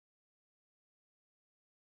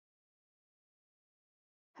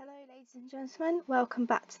Hello ladies and gentlemen, welcome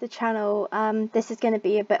back to the channel. This is going to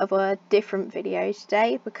be a bit of a different video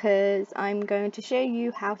today because I'm going to show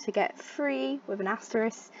you how to get free, with an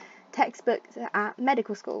asterisk, textbooks at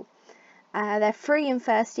medical school. They're free in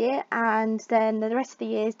first year, and then the rest of the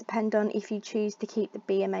years depend on if you choose to keep the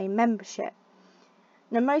BMA membership.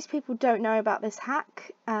 Now most people don't know about this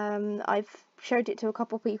hack. I've showed it to a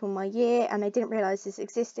couple of people in my year and they didn't realise this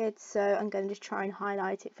existed, so I'm going to just try and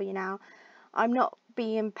highlight it for you now. I'm not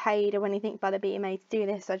being paid or anything by the BMA to do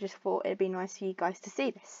this, I just thought it'd be nice for you guys to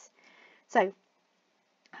see this. So,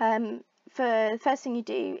 for the first thing you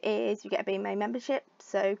do is you get a BMA membership,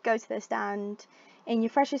 so go to the stand in your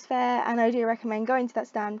Freshers Fair, and I do recommend going to that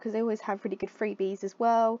stand because they always have really good freebies as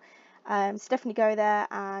well. So definitely go there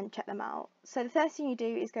and check them out. So the first thing you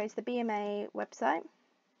do is go to the BMA website.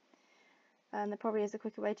 There probably is a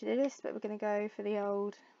quicker way to do this, but we're going to go for the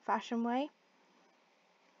old fashioned way.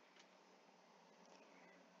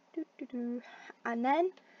 And then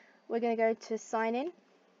we're going to go to sign in.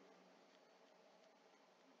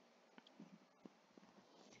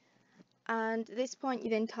 And at this point you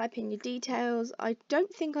then type in your details. I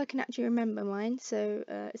don't think I can actually remember mine, so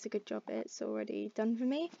it's a good job it's already done for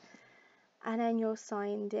me. And then you're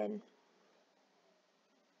signed in.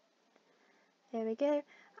 There we go.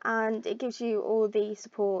 And it gives you all the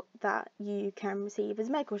support that you can receive as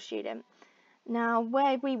a medical student. Now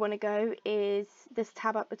where we want to go is this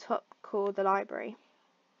tab at the top called the library.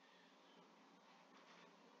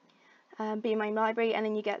 BMA library, and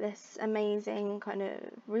then you get this amazing kind of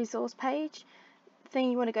resource page. The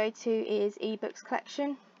thing you want to go to is ebooks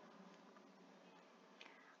collection,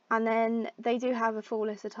 and then they do have a full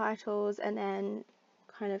list of titles and then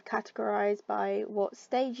kind of categorized by what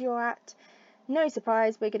stage you're at. No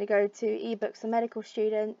surprise, we're going to go to ebooks for medical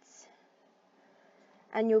students,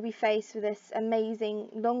 and you'll be faced with this amazing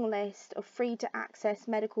long list of free to access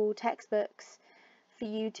medical textbooks for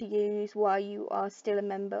you to use while you are still a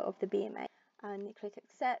member of the BMA. And you click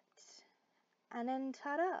accept, and then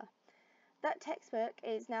ta-da! That textbook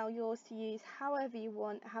is now yours to use however you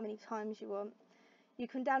want, how many times you want. You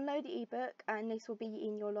can download the ebook, and this will be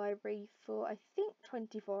in your library for I think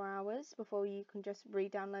 24 hours before you can just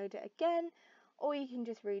re-download it again, or you can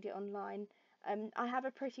just read it online. I have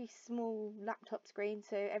a pretty small laptop screen,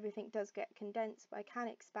 so everything does get condensed, but I can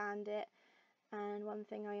expand it. And one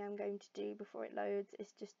thing I am going to do before it loads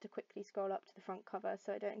is just to quickly scroll up to the front cover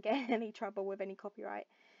so I don't get in any trouble with any copyright.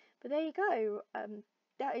 But there you go.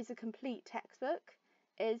 That is a complete textbook.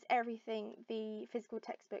 It is everything the physical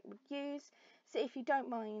textbook would use. So if you don't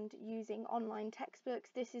mind using online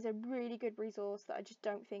textbooks, this is a really good resource that I just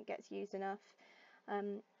don't think gets used enough.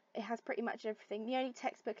 It has pretty much everything. The only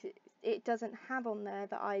textbook it doesn't have on there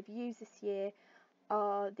that I've used this year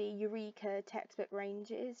are the Eureka textbook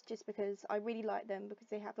ranges, just because I really like them because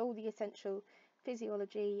they have all the essential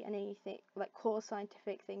physiology and anything like core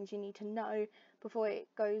scientific things you need to know before it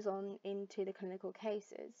goes on into the clinical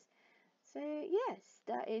cases. So yes,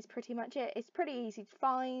 that is pretty much it. It's pretty easy to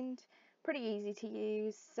find, pretty easy to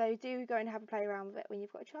use, so do go and have a play around with it when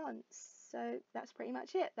you've got a chance. So that's pretty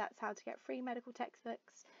much it. That's how to get free medical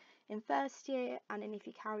textbooks in first year, and then if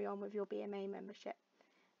you carry on with your BMA membership.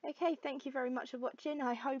 Okay, thank you very much for watching.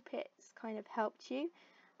 I hope it's kind of helped you,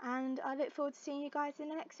 and I look forward to seeing you guys in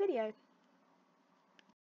the next video.